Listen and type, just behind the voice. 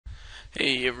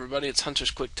Hey everybody, it's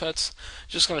Hunter's Quick Tuts.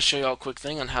 Just going to show you all a quick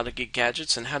thing on how to get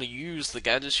gadgets and how to use the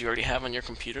gadgets you already have on your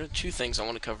computer. Two things I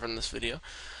want to cover in this video.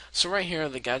 So right here are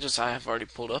the gadgets I have already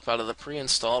pulled up out of the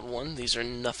pre-installed one. These are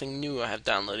nothing new I have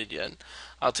downloaded yet.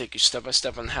 I'll take you step by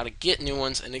step on how to get new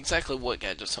ones and exactly what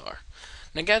gadgets are.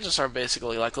 Now gadgets are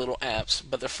basically like little apps,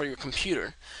 but they're for your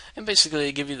computer, and basically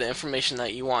they give you the information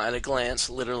that you want at a glance,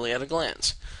 literally at a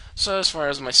glance. So as far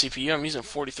as my CPU, I'm using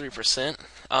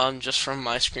 43%, just from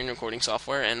my screen recording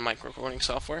software and mic recording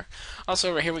software. Also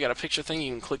over here we got a picture thing,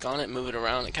 you can click on it, move it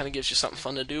around, it kind of gives you something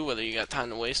fun to do, whether you got time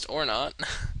to waste or not.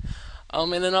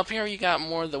 And then up here you got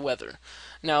more of the weather.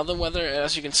 Now the weather,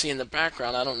 as you can see in the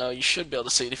background, I don't know, you should be able to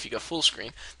see it if you go full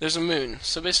screen. There's a moon,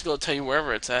 so basically it'll tell you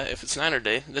wherever it's at, if it's night or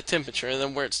day, the temperature, and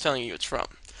then where it's telling you it's from.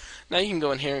 Now you can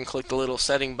go in here and click the little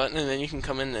setting button, and then you can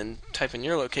come in and type in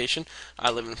your location.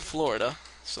 I live in Florida,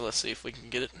 so let's see if we can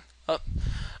get it up.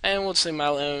 And we'll say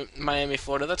Miami,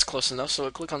 Florida. That's close enough, so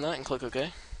we'll click on that and click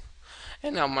OK.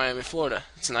 And now Miami, Florida.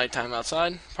 It's nighttime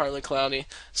outside, partly cloudy,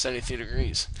 73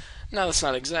 degrees. Now that's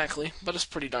not exactly, but it's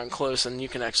pretty darn close, and you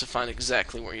can actually find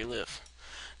exactly where you live.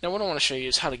 Now what I want to show you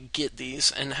is how to get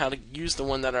these and how to use the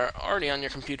one that are already on your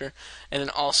computer and then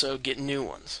also get new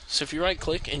ones. So if you right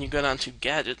click and you go down to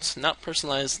gadgets, not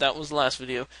personalized, that was the last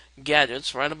video,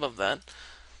 gadgets, right above that,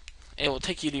 it will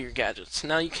take you to your gadgets.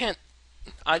 Now you can't,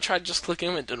 I tried just clicking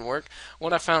them, it didn't work.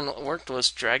 What I found worked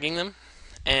was dragging them,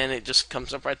 and it just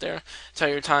comes up right there. Tell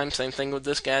your time, same thing with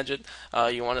this gadget.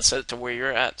 You want to set it to where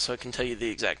you're at so it can tell you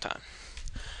the exact time.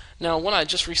 Now, one I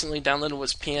just recently downloaded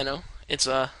was Piano. It's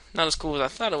not as cool as I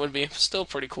thought it would be, still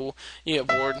pretty cool. You get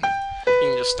bored, you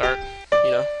can just start,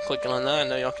 clicking on that. I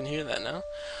know y'all can hear that now.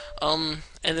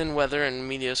 And then Weather and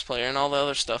Media's Player and all the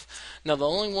other stuff. Now, the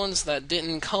only ones that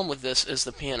didn't come with this is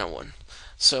the Piano one.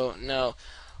 So, now,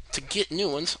 to get new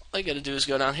ones, all you gotta do is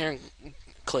go down here and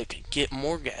click Get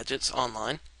More Gadgets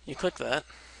Online. You click that.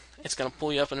 It's going to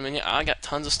pull you up in a menu. I got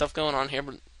tons of stuff going on here,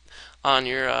 but on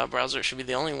your browser it should be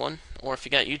the only one. Or if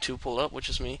you got YouTube pulled up, which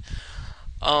is me.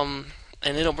 And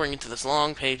it'll bring you to this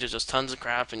long page of just tons of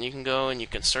crap, and you can go and you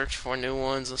can search for new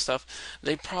ones and stuff.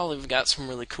 They probably have got some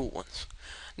really cool ones.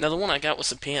 Now the one I got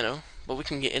was the Piano, but we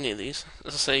can get any of these.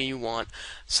 Let's say you want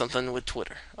something with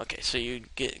Twitter. Okay, so you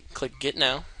click Get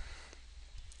Now.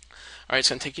 Alright, it's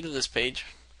going to take you to this page.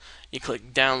 You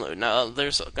click download. Now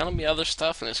there's gonna be other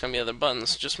stuff and there's gonna be other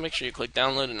buttons. Just make sure you click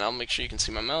download, and I'll make sure you can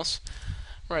see my mouse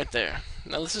right there.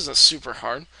 Now this isn't super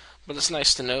hard, but it's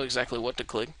nice to know exactly what to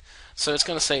click. So it's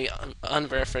gonna say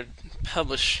unverified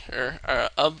publisher or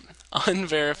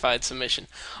unverified submission.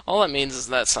 All that means is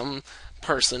that some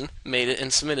person made it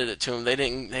and submitted it to him.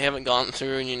 They haven't gone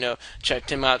through and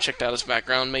checked him out, checked out his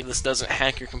background, maybe this doesn't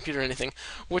hack your computer or anything,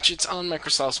 which it's on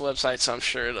Microsoft's website, so I'm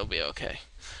sure it'll be okay.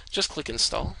 Just click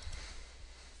install.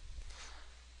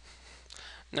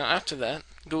 Now after that,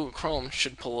 Google Chrome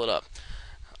should pull it up.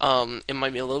 It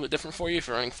might be a little bit different for you if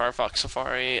you're running Firefox,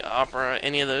 Safari, Opera,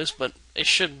 any of those, but it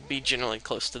should be generally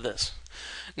close to this.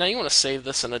 Now you want to save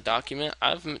this in a document.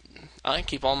 I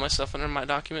keep all my stuff under my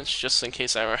documents just in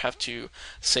case I ever have to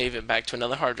save it back to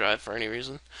another hard drive for any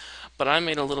reason. But I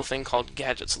made a little thing called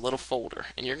gadgets, a little folder,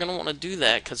 and you're going to want to do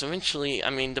that because eventually,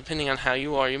 depending on how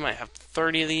you are, you might have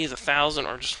 30 of these, 1,000,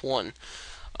 or just one.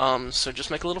 So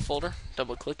just make a little folder,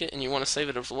 double click it, and you want to save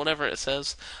it as whatever it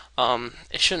says.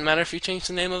 It shouldn't matter if you change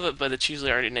the name of it, but it's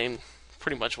usually already named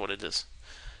pretty much what it is.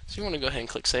 So you want to go ahead and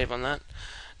click save on that.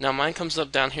 Now mine comes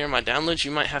up down here, my downloads.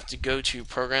 You might have to go to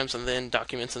programs and then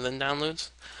documents and then downloads.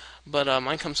 But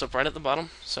mine comes up right at the bottom,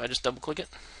 so I just double click it.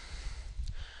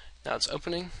 Now it's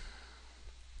opening.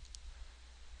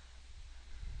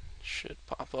 Should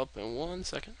pop up in 1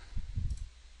 second.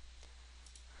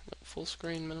 Full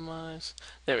screen, minimize.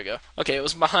 There we go. Okay, it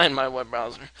was behind my web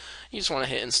browser. You just want to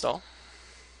hit install.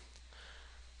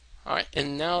 Alright,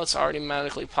 and now it's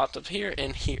automatically popped up here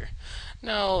and here.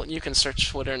 Now you can search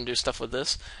Twitter and do stuff with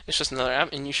this. It's just another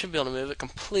app, and you should be able to move it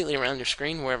completely around your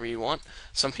screen wherever you want.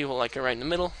 Some people like it right in the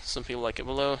middle, some people like it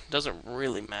below. Doesn't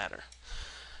really matter.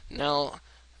 Now,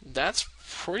 that's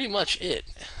pretty much it.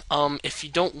 If you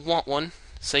don't want one,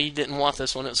 say you didn't want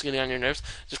this one, it was getting on your nerves,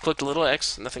 just click the little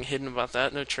X, nothing hidden about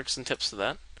that, no tricks and tips to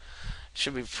that. It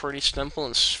should be pretty simple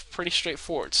and pretty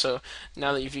straightforward. So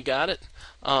now that you've got it,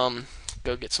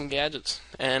 go get some gadgets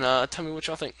and tell me what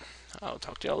y'all think. I'll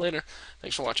talk to y'all later.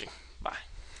 Thanks for watching. Bye.